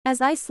As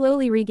I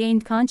slowly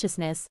regained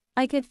consciousness,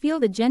 I could feel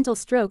the gentle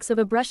strokes of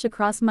a brush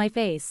across my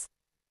face.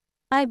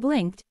 I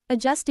blinked,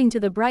 adjusting to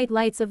the bright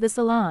lights of the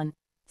salon.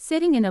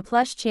 Sitting in a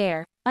plush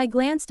chair, I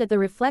glanced at the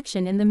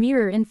reflection in the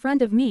mirror in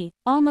front of me,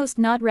 almost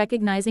not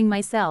recognizing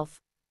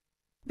myself.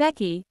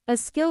 Becky, a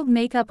skilled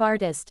makeup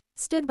artist,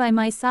 stood by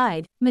my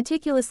side,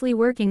 meticulously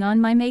working on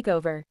my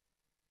makeover.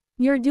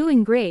 "You're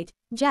doing great,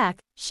 Jack,"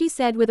 she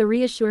said with a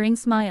reassuring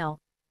smile.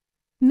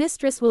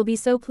 "Mistress will be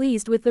so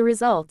pleased with the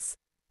results."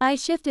 I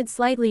shifted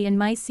slightly in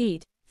my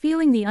seat,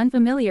 feeling the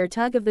unfamiliar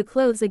tug of the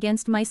clothes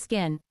against my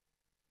skin.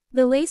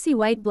 The lacy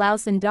white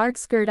blouse and dark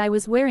skirt I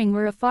was wearing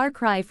were a far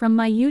cry from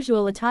my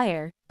usual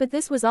attire, but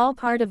this was all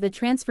part of the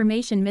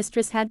transformation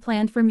Mistress had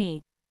planned for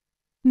me.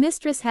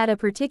 Mistress had a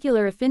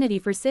particular affinity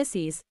for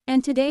sissies,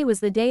 and today was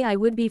the day I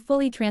would be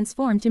fully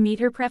transformed to meet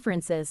her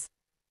preferences.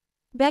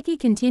 Becky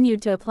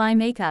continued to apply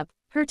makeup,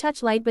 her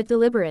touch light but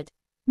deliberate.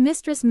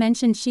 "Mistress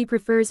mentioned she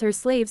prefers her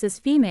slaves as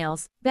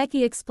females,"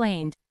 Becky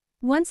explained.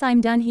 "Once I'm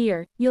done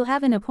here, you'll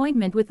have an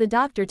appointment with the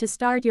doctor to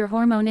start your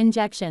hormone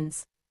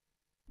injections."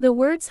 The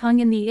words hung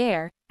in the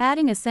air,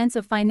 adding a sense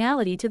of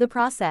finality to the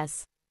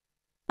process.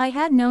 I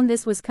had known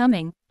this was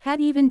coming,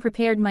 had even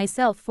prepared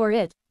myself for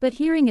it, but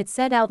hearing it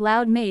said out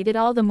loud made it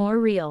all the more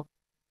real.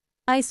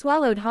 I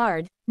swallowed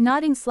hard,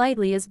 nodding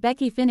slightly as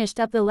Becky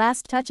finished up the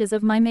last touches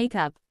of my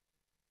makeup.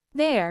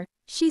 "There,"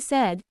 she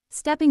said,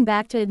 stepping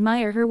back to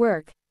admire her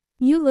work.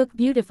 "You look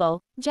beautiful,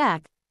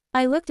 Jack."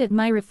 I looked at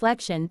my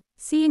reflection,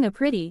 seeing a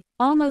pretty,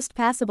 almost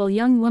passable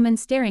young woman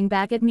staring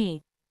back at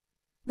me.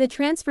 The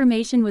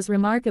transformation was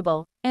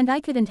remarkable, and I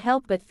couldn't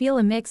help but feel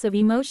a mix of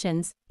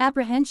emotions,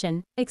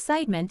 apprehension,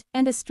 excitement,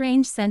 and a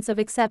strange sense of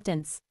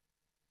acceptance.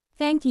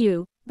 "Thank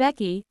you,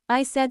 Becky,"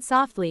 I said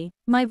softly,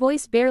 my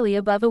voice barely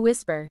above a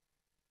whisper.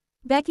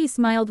 Becky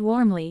smiled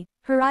warmly,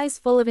 her eyes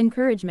full of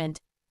encouragement.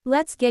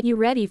 "Let's get you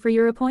ready for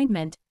your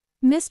appointment.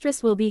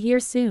 Mistress will be here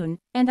soon,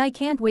 and I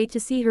can't wait to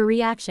see her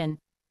reaction."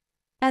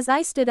 As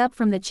I stood up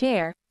from the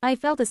chair, I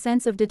felt a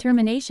sense of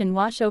determination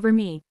wash over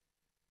me.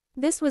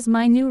 This was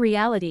my new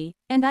reality,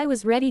 and I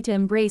was ready to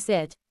embrace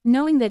it,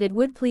 knowing that it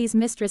would please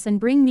Mistress and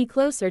bring me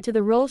closer to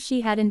the role she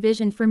had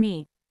envisioned for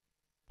me.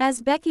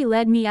 As Becky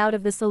led me out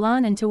of the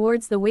salon and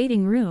towards the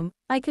waiting room,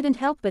 I couldn't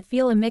help but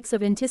feel a mix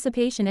of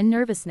anticipation and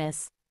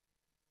nervousness.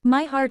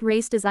 My heart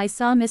raced as I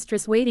saw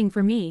Mistress waiting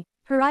for me,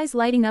 her eyes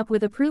lighting up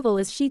with approval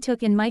as she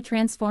took in my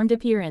transformed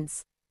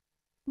appearance.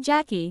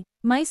 "Jackie,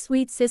 my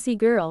sweet sissy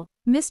girl,"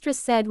 Mistress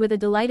said with a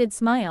delighted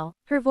smile,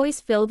 her voice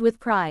filled with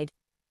pride.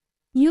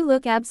 "You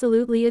look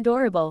absolutely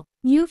adorable.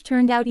 You've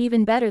turned out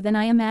even better than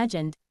I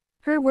imagined."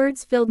 Her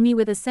words filled me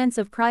with a sense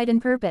of pride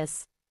and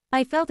purpose.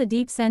 I felt a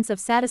deep sense of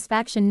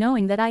satisfaction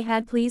knowing that I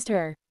had pleased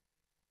her.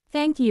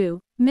 "Thank you,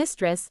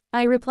 Mistress,"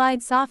 I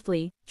replied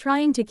softly,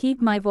 trying to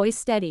keep my voice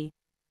steady.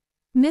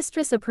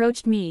 Mistress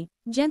approached me,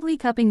 gently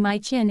cupping my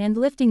chin and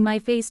lifting my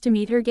face to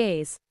meet her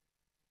gaze.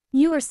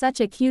 "You are such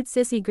a cute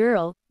sissy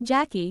girl,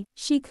 Jackie,"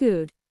 she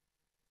cooed.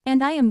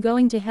 "And I am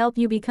going to help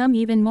you become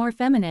even more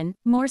feminine,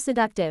 more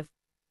seductive.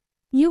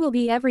 You will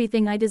be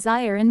everything I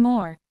desire and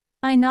more."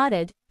 I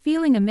nodded,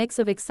 feeling a mix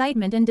of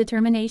excitement and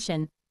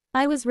determination.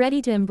 I was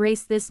ready to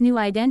embrace this new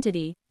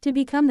identity, to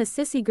become the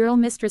sissy girl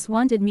Mistress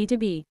wanted me to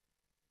be.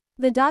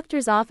 The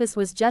doctor's office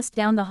was just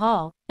down the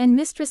hall, and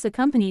Mistress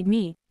accompanied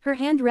me, her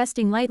hand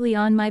resting lightly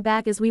on my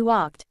back as we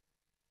walked.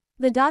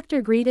 The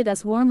doctor greeted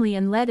us warmly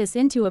and led us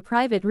into a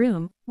private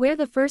room, where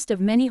the first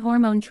of many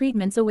hormone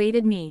treatments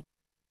awaited me.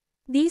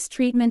 "These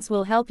treatments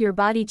will help your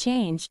body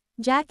change,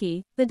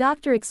 Jackie," the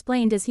doctor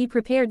explained as he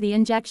prepared the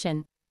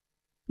injection.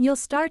 "You'll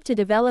start to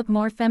develop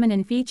more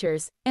feminine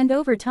features, and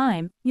over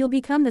time, you'll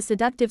become the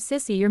seductive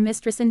sissy your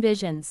mistress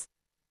envisions."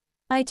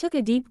 I took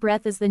a deep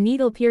breath as the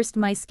needle pierced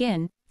my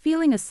skin,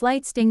 feeling a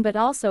slight sting but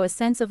also a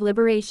sense of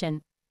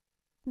liberation.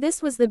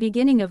 This was the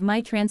beginning of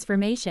my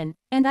transformation,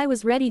 and I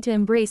was ready to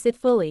embrace it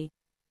fully.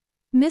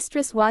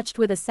 Mistress watched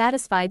with a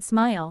satisfied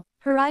smile,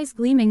 her eyes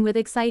gleaming with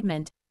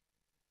excitement.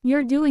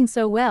 "You're doing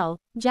so well,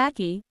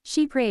 Jackie,"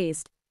 she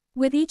praised.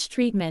 "With each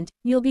treatment,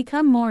 you'll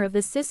become more of the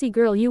sissy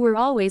girl you were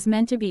always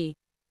meant to be."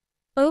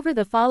 Over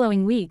the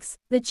following weeks,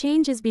 the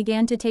changes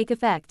began to take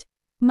effect.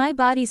 My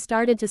body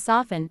started to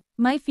soften,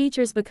 my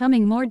features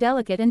becoming more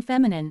delicate and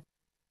feminine.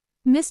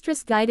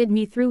 Mistress guided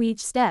me through each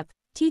step,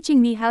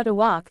 teaching me how to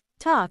walk,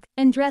 talk,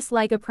 and dress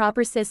like a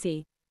proper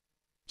sissy.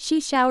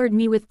 She showered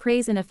me with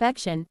praise and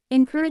affection,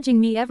 encouraging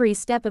me every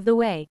step of the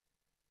way.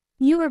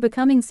 "You are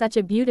becoming such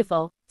a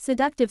beautiful,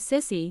 seductive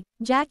sissy,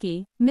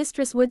 Jackie,"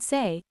 Mistress would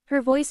say,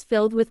 her voice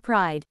filled with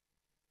pride.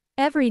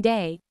 "Every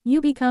day,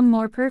 you become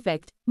more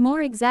perfect,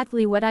 more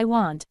exactly what I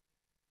want."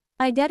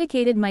 I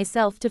dedicated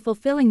myself to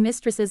fulfilling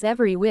Mistress's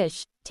every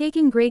wish,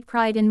 taking great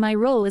pride in my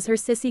role as her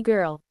sissy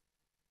girl.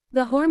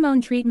 The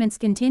hormone treatments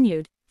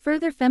continued,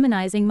 further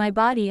feminizing my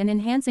body and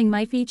enhancing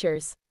my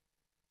features.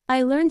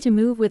 I learned to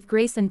move with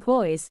grace and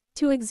poise,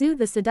 to exude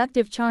the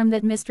seductive charm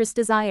that Mistress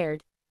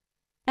desired.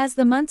 As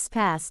the months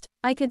passed,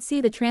 I could see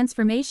the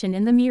transformation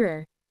in the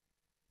mirror.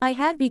 I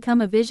had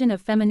become a vision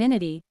of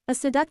femininity, a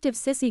seductive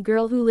sissy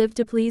girl who lived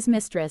to please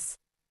Mistress.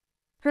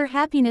 Her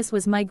happiness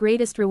was my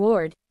greatest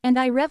reward, and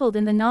I reveled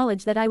in the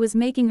knowledge that I was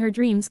making her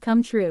dreams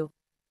come true.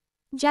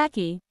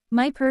 "Jackie,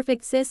 my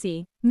perfect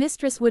sissy,"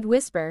 Mistress would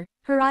whisper,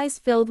 her eyes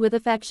filled with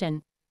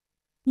affection.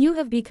 "You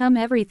have become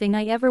everything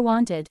I ever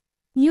wanted.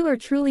 You are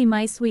truly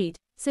my sweet,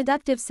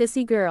 seductive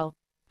sissy girl."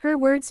 Her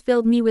words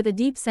filled me with a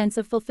deep sense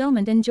of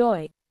fulfillment and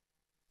joy.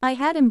 I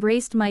had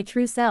embraced my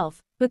true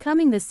self,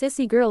 becoming the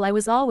sissy girl I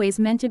was always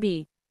meant to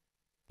be.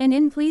 And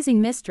in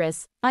pleasing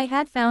Mistress, I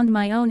had found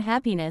my own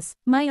happiness,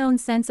 my own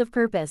sense of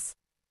purpose.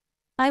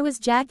 I was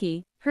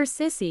Jackie, her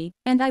sissy,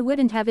 and I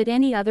wouldn't have it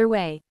any other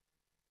way.